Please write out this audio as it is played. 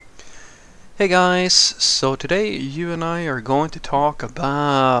Hey guys, so today you and I are going to talk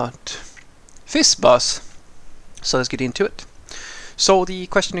about Fizz Buzz. So let's get into it. So the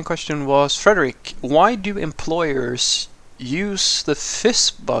question in question was, Frederick, why do employers use the Fizz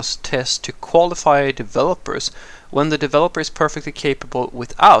Buzz test to qualify developers when the developer is perfectly capable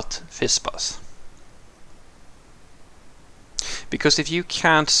without Fizz Buzz? Because if you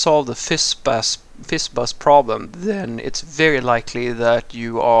can't solve the Fizz Buzz problem, then it's very likely that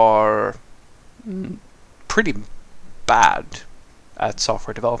you are pretty bad at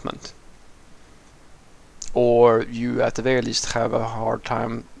software development, or you at the very least have a hard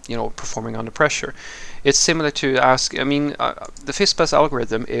time performing under pressure. It's similar to the Fizz Buzz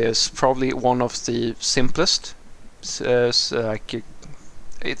algorithm is probably one of the simplest. It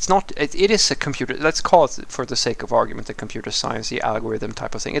is a computer, let's call it for the sake of argument, a computer science algorithm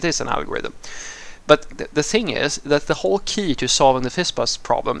type of thing. It is an algorithm. But the thing is that the whole key to solving the Fizz Buzz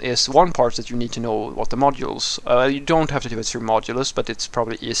problem is, one part that you need to know what the modules. You don't have to do it through modulus, but it's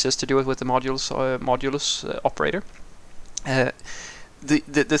probably easiest to do it with the modulus operator.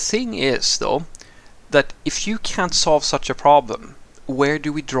 The thing is, though, that if you can't solve such a problem, where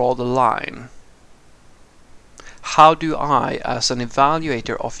do we draw the line? How do I, as an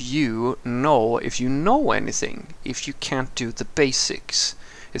evaluator of you, know if you know anything if you can't do the basics?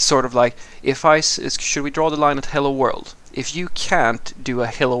 It's sort of like, should we draw the line at Hello World? If you can't do a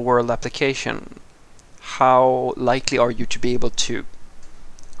Hello World application, how likely are you to be able to,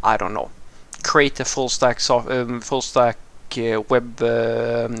 I don't know, create a full stack web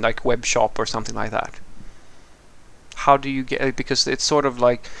like web shop or something like that? How do you get? Because it's sort of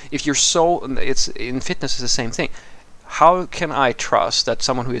like, if you're it's in fitness is the same thing. How can I trust that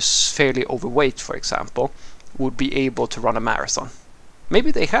someone who is fairly overweight, for example, would be able to run a marathon?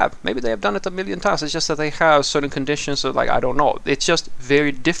 Maybe they have done it a million times. It's just that they have certain conditions, or I don't know. It's just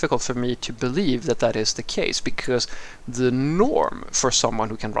very difficult for me to believe that that is the case, because the norm for someone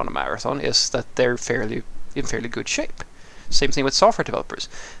who can run a marathon is that they're in fairly good shape. Same thing with software developers.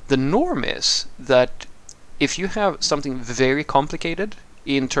 The norm is that if you have something very complicated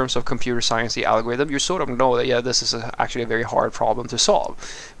in terms of computer science algorithm, you sort of know that this is actually a very hard problem to solve.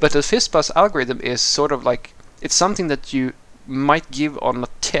 But the Fizz Buzz algorithm is sort of like, it's something that you might give on a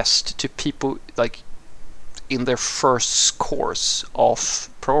test to people in their first course of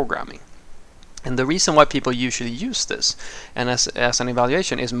programming. And the reason why people usually use this and as an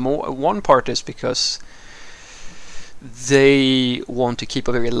evaluation is one part is because they want to keep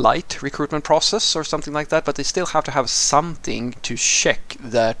a very light recruitment process or something like that, but they still have to have something to check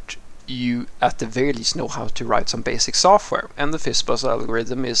that you at the very least know how to write some basic software. And the Fizz Buzz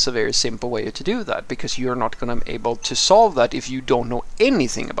algorithm is a very simple way to do that, because you're not going to be able to solve that if you don't know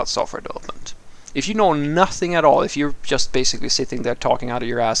anything about software development. If you know nothing at all, if you're just basically sitting there talking out of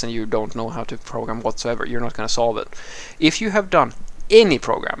your ass and you don't know how to program whatsoever, you're not going to solve it. If you have done any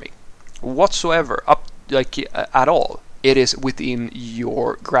programming whatsoever at all, it is within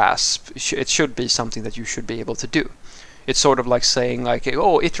your grasp. It should be something that you should be able to do. It's sort of like saying,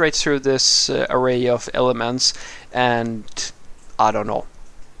 iterate through this array of elements and, I don't know,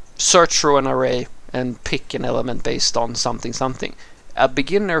 search through an array and pick an element based on something. A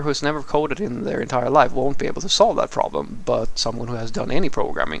beginner who's never coded in their entire life won't be able to solve that problem, but someone who has done any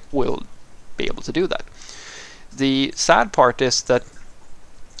programming will be able to do that. The sad part is that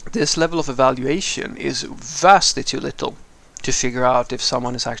this level of evaluation is vastly too little to figure out if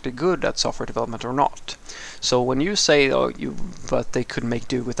someone is actually good at software development or not. So when you say, but they could make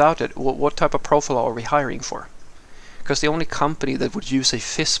do without it, what type of profile are we hiring for? Because the only company that would use a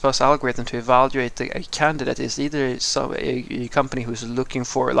Fizz Buzz algorithm to evaluate a candidate is either a company who's looking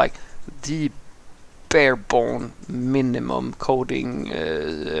for the bare bone minimum coding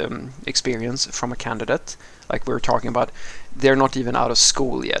experience from a candidate, like we were talking about. They're not even out of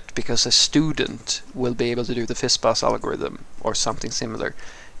school yet, because a student will be able to do the Fizz Buzz algorithm or something similar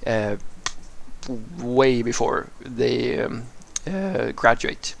way before they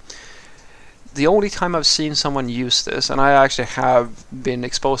graduate. The only time I've seen someone use this, and I actually have been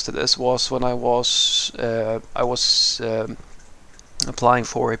exposed to this, was when I was applying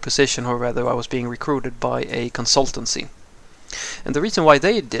for a position, or rather I was being recruited by a consultancy. And the reason why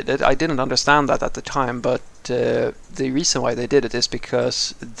they did it, I didn't understand that at the time, but the reason why they did it is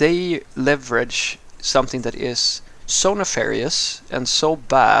because they leverage something that is so nefarious and so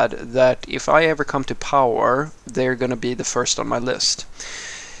bad that if I ever come to power, they're going to be the first on my list.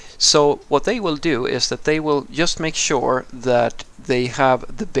 So what they will do is that they will just make sure that they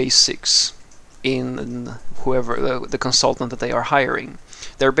have the basics in whoever the consultant that they are hiring.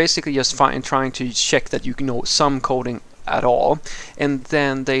 They're basically just trying to check that you know some coding at all, and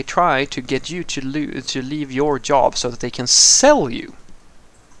then they try to get you to leave your job so that they can sell you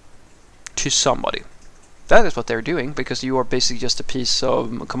to somebody. That is what they're doing, because you are basically just a piece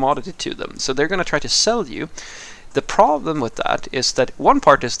of commodity to them. So they're going to try to sell you. The problem with that is that one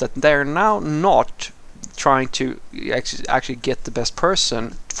part is that they're now not trying to actually get the best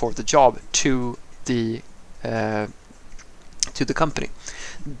person for the job to the company.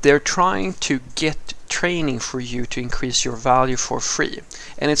 They're trying to get training for you to increase your value for free.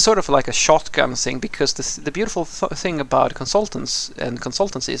 And it's sort of like a shotgun thing, because the beautiful thing about consultants and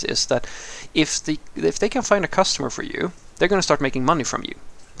consultancies is that if they can find a customer for you, they're going to start making money from you,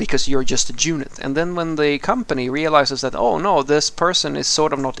 because you're just a unit. And then when the company realizes that, oh no, this person is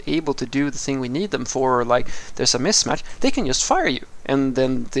sort of not able to do the thing we need them for, or like there's a mismatch, they can just fire you. And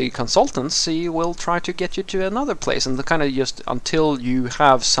then the consultancy will try to get you to another place, and kind of just until you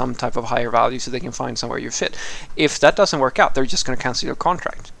have some type of higher value so they can find somewhere you fit. If that doesn't work out, they're just going to cancel your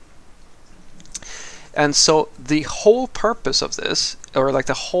contract. And so the whole purpose of this, or like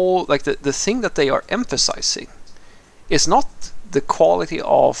the thing that they are emphasizing, is not the quality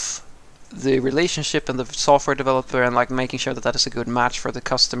of the relationship and the software developer, and like making sure that that is a good match for the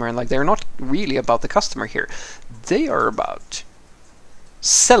customer, and like they're not really about the customer here. They are about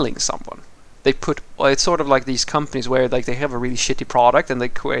selling someone. They put, it's sort of like these companies where like they have a really shitty product and they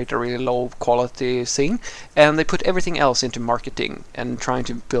create a really low quality thing, and they put everything else into marketing and trying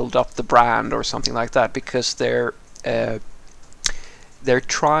to build up the brand or something like that, because they're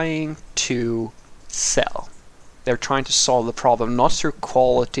trying to sell. They're trying to solve the problem, not through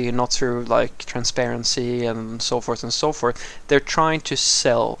quality, not through like transparency and so forth and so forth. They're trying to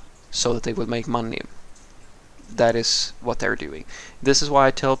sell so that they will make money. That is what they're doing. This is why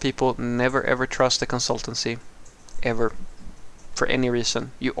I tell people, never ever trust a consultancy, ever, for any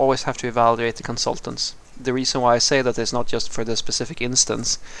reason. You always have to evaluate the consultants. The reason why I say that is not just for this specific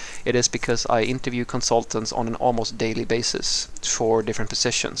instance. It is because I interview consultants on an almost daily basis for different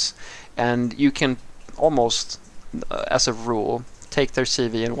positions, and you can almost, as a rule, take their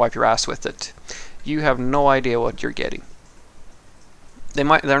CV and wipe your ass with it. You have no idea what you're getting. They're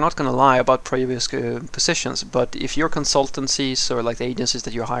not going to lie about previous positions, but if your consultancies or like the agencies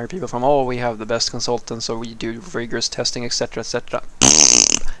that you hire people from, oh, we have the best consultants, or we do rigorous testing, etc., etc.,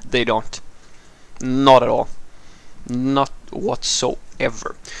 they don't. Not at all. Not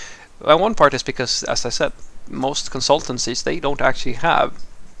whatsoever. And one part is because, as I said, most consultancies, they don't actually have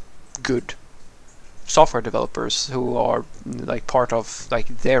good software developers who are like part of like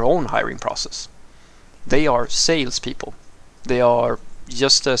their own hiring process. They are salespeople. They are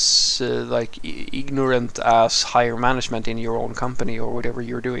just as ignorant as higher management in your own company or whatever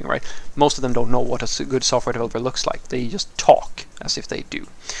you're doing, right? Most of them don't know what a good software developer looks like. They just talk as if they do.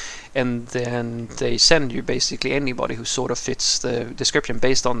 And then they send you basically anybody who sort of fits the description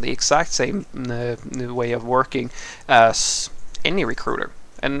based on the exact same way of working as any recruiter.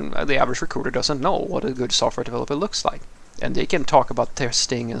 And the average recruiter doesn't know what a good software developer looks like. And they can talk about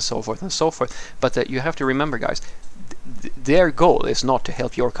testing and so forth and so forth. But you have to remember, guys, their goal is not to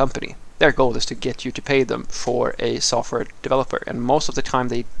help your company. Their goal is to get you to pay them for a software developer. And most of the time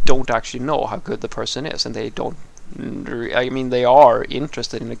they don't actually know how good the person is. And they don't, I mean, they are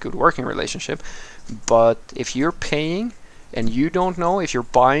interested in a good working relationship. But if you're paying and you don't know, if you're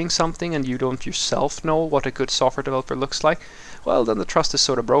buying something and you don't yourself know what a good software developer looks like, well, then the trust is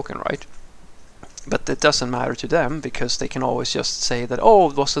sort of broken, right? But it doesn't matter to them, because they can always just say that,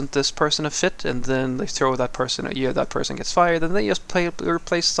 oh, wasn't this person a fit? And then they throw that person a year, that person gets fired, and they just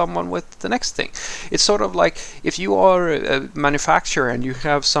replace someone with the next thing. It's sort of like if you are a manufacturer and you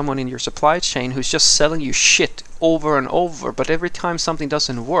have someone in your supply chain who's just selling you shit over and over, but every time something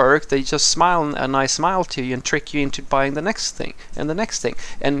doesn't work, they just smile a nice smile to you and trick you into buying the next thing and the next thing,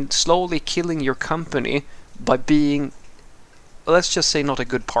 and slowly killing your company by being, let's just say, not a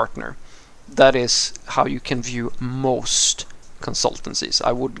good partner. That is how you can view most consultancies.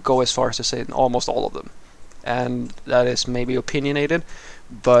 I would go as far as to say almost all of them. And that is maybe opinionated,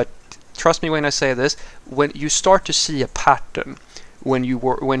 but trust me when I say this, when you start to see a pattern, when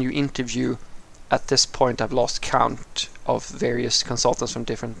you interview, at this point I've lost count of various consultants from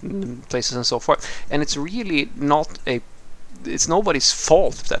different places and so forth, and it's really it's nobody's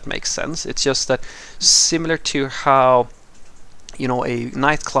fault, if that makes sense. It's just that, similar to how a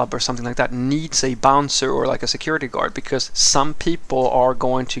nightclub or something like that needs a bouncer or like a security guard, because some people are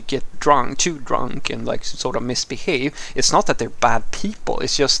going to get too drunk and like sort of misbehave. It's not that they're bad people,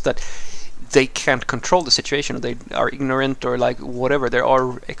 it's just that they can't control the situation, or they are ignorant, or like whatever. There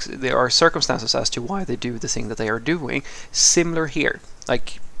are circumstances as to why they do the thing that they are doing. Similar here,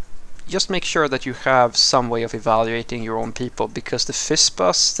 like just make sure that you have some way of evaluating your own people, because the Fizz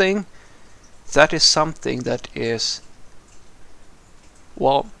Buzz thing, that is something that is,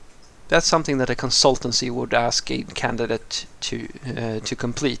 well, that's something that a consultancy would ask a candidate to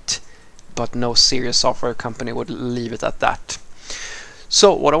complete, but no serious software company would leave it at that.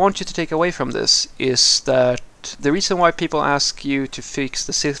 So what I want you to take away from this is that the reason why people ask you to fix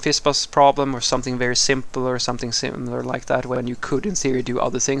the Fizz Buzz problem or something very simple or something similar like that when you could in theory do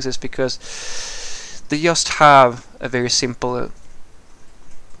other things is because they just have a very simple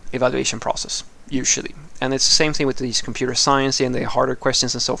evaluation process usually. And it's the same thing with these computer science and the harder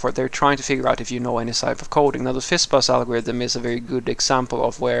questions and so forth. They're trying to figure out if you know any type of coding. Now the Fizz Buzz algorithm is a very good example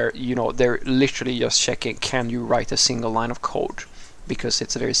of where, you know, they're literally just checking, can you write a single line of code? Because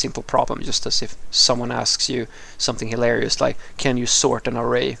it's a very simple problem, just as if someone asks you something hilarious like, can you sort an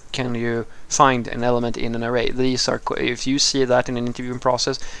array? Can you find an element in an array? These are, if you see that in an interviewing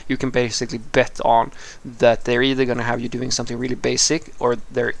process, you can basically bet on that they're either going to have you doing something really basic, or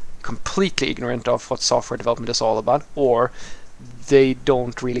they're completely ignorant of what software development is all about, or they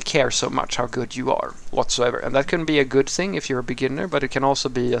don't really care so much how good you are whatsoever. And that can be a good thing if you're a beginner, but it can also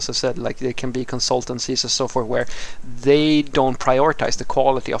be, as I said, like there can be consultancies and so forth where they don't prioritize the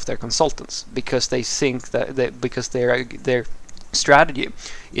quality of their consultants because they think that because their strategy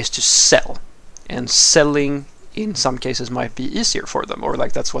is to sell, and selling in some cases might be easier for them, or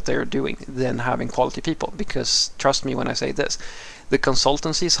like that's what they're doing, than having quality people. Because trust me when I say this, the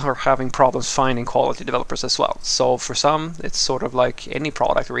consultancies are having problems finding quality developers as well. So for some, it's sort of like any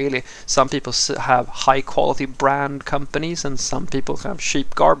product really. Some people have high quality brand companies, and some people have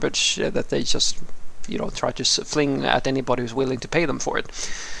cheap garbage that they just, you know, try to fling at anybody who's willing to pay them for it.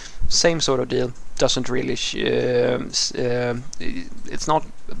 Same sort of deal. Doesn't really it's not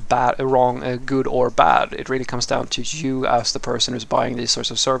bad, wrong, good or bad. It really comes down to you as the person who's buying these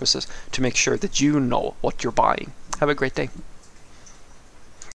sorts of services to make sure that you know what you're buying. Have a great day.